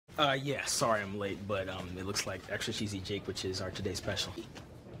Yeah, sorry I'm late, but it looks like extra cheesy Jake, which is our today's special.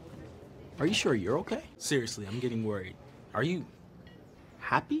 Are you sure you're okay? Seriously, I'm getting worried. Are you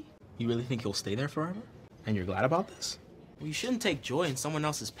happy? You really think you'll stay there forever? And you're glad about this? Well, you shouldn't take joy in someone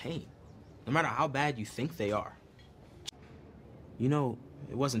else's pain, no matter how bad you think they are. You know,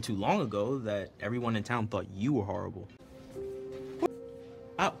 it wasn't too long ago that everyone in town thought you were horrible.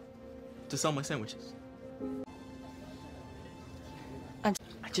 Out to sell my sandwiches.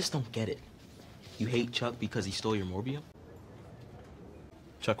 I just don't get it. You hate Chuck because he stole your Morbium?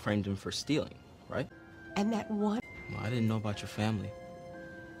 Chuck framed him for stealing, right? And that one? Well, I didn't know about your family.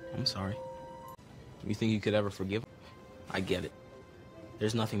 I'm sorry. You think you could ever forgive him? I get it.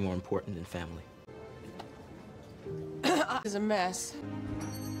 There's nothing more important than family. It's a mess.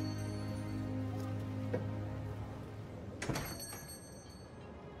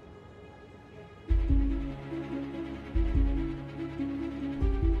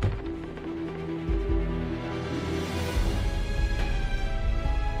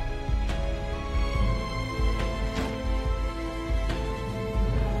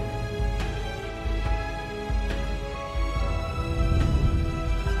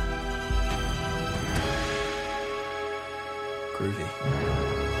 Groovy.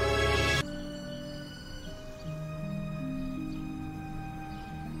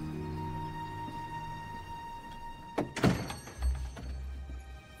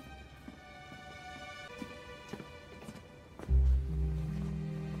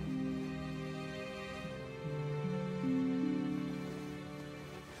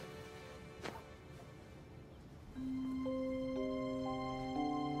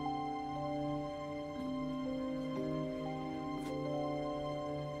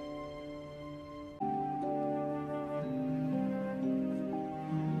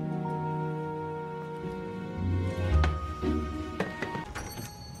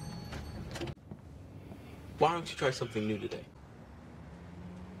 Why don't you try something new today?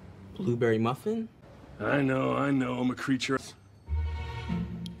 Blueberry muffin? I know, I'm a creature.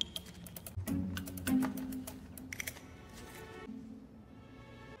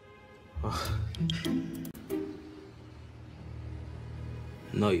 Ugh.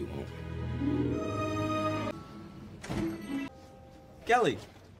 No, you won't. Kelly!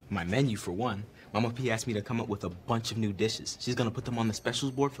 My menu, for one. Mama P asked me to come up with a bunch of new dishes. She's gonna put them on the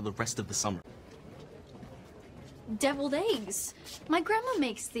specials board for the rest of the summer. Deviled eggs. My grandma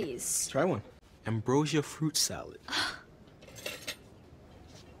makes these. Try one. Ambrosia fruit salad.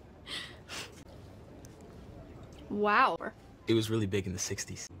 Wow. It was really big in the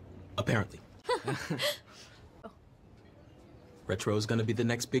 60s. Apparently. Retro is gonna be the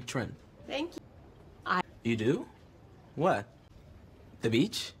next big trend. Thank you. You do? What? The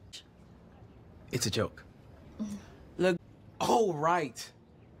beach? It's a joke. Look. Oh, right.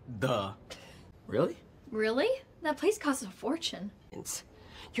 Duh. Really? Really? That place costs a fortune.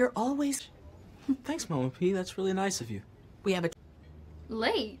 You're always... Thanks, Mama P. That's really nice of you. We have a...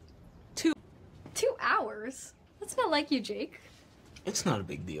 Late? 2 hours? That's not like you, Jake. It's not a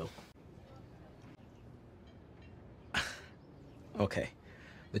big deal. Okay.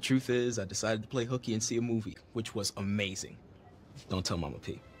 The truth is, I decided to play hooky and see a movie, which was amazing. Don't tell Mama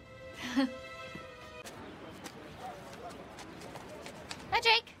P. Hi,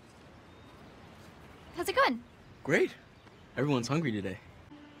 Jake. How's it going? Great. Everyone's hungry today.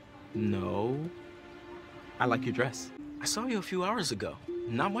 No. I like your dress. I saw you a few hours ago.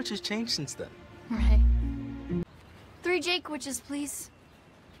 Not much has changed since then. Right. 3 Jake witches, please.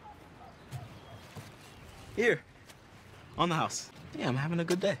 Here. On the house. Yeah, I'm having a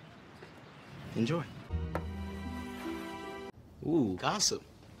good day. Enjoy. Ooh, gossip.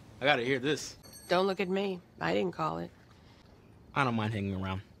 I gotta hear this. Don't look at me. I didn't call it. I don't mind hanging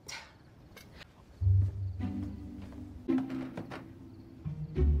around.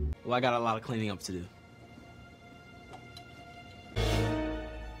 Well, I got a lot of cleaning up to do.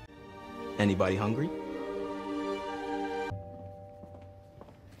 Anybody hungry?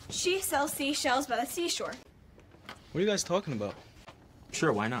 She sells seashells by the seashore. What are you guys talking about?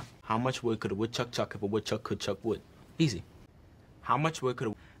 Sure, why not? How much wood could a woodchuck chuck if a woodchuck could chuck wood? Easy. How much wood could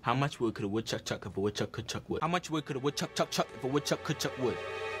a woodchuck chuck if a woodchuck could chuck wood? How much wood could a woodchuck chuck if a woodchuck could chuck wood?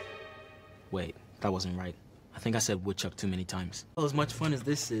 Wait, that wasn't right. I think I said woodchuck too many times. Well, as much fun as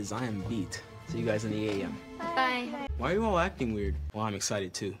this is, I am beat. See you guys in the AM. Bye. Why are you all acting weird? Well, I'm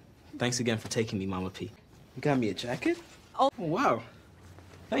excited too. Thanks again for taking me, Mama P. You got me a jacket? Oh, wow.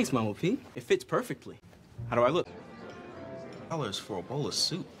 Thanks, Mama P. It fits perfectly. How do I look? $1 for a bowl of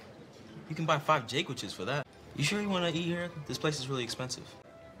soup. You can buy 5 Jake witches for that. You sure you want to eat here? This place is really expensive.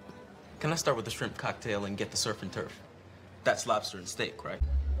 Can I start with the shrimp cocktail and get the surf and turf? That's lobster and steak, right?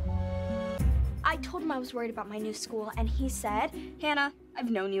 I told him I was worried about my new school, and he said, Hannah, I've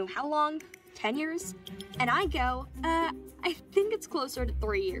known you how long? 10 years? And I go, I think it's closer to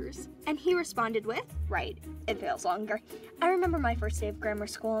 3 years. And he responded with, right, it feels longer. I remember my first day of grammar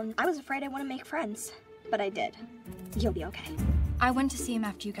school, and I was afraid I wouldn't make friends. But I did. You'll be okay. I went to see him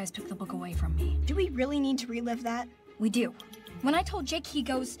after you guys took the book away from me. Do we really need to relive that? We do. When I told Jake, he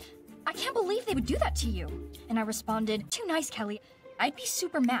goes, I can't believe they would do that to you. And I responded, too nice, Kelly. I'd be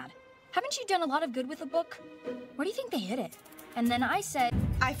super mad. Haven't you done a lot of good with a book? Where do you think they hid it? And then I said,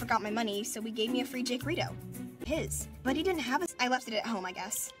 I forgot my money, so he gave me a free Jake Rito. His. But he didn't have it. I left it at home, I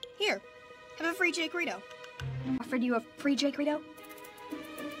guess. Here, have a free Jake Rito. Offered you a free Jake Rito?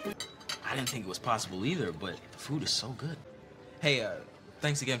 I didn't think it was possible either, but the food is so good. Hey,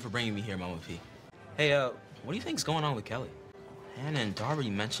 thanks again for bringing me here, Mama P. Hey, what do you think's going on with Kelly? Hannah and Darby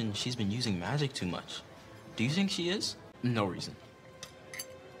mentioned she's been using magic too much. Do you think she is? No reason.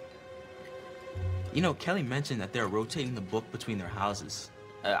 You know, Kelly mentioned that they're rotating the book between their houses.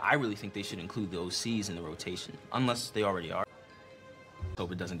 I really think they should include the OCs in the rotation, unless they already are.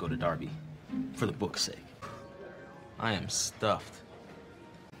 Hope it doesn't go to Darby, for the book's sake. I am stuffed.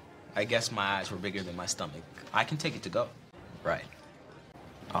 I guess my eyes were bigger than my stomach. I can take it to go. Right.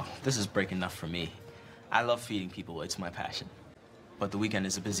 Oh, this is break enough for me. I love feeding people, it's my passion. But the weekend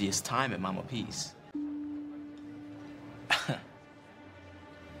is the busiest time at Mama P's.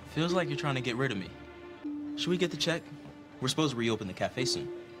 Feels like you're trying to get rid of me. Should we get the check? We're supposed to reopen the cafe soon.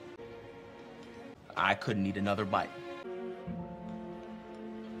 I couldn't eat another bite.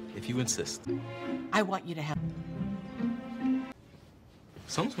 If you insist. I want you to have...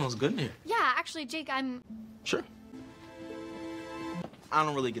 Something smells good in here. Yeah, actually, Jake, I'm... Sure. I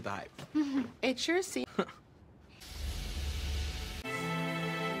don't really get the hype. It sure seems... I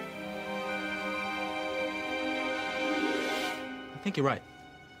think you're right.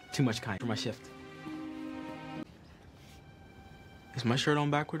 Too much kind for my shift. Is my shirt on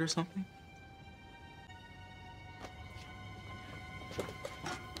backward or something?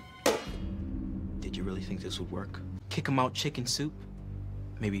 Did you really think this would work? Kick him out chicken soup?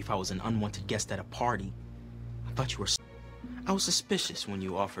 Maybe if I was an unwanted guest at a party. I thought you were... I was suspicious when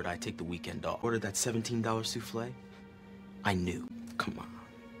you offered I take the weekend off. Ordered that $17 souffle? I knew. Come on.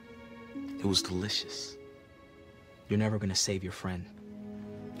 It was delicious. You're never gonna save your friend.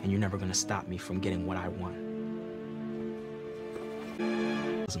 And you're never gonna stop me from getting what I want.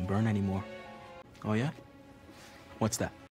 Doesn't burn anymore. Oh yeah? What's that?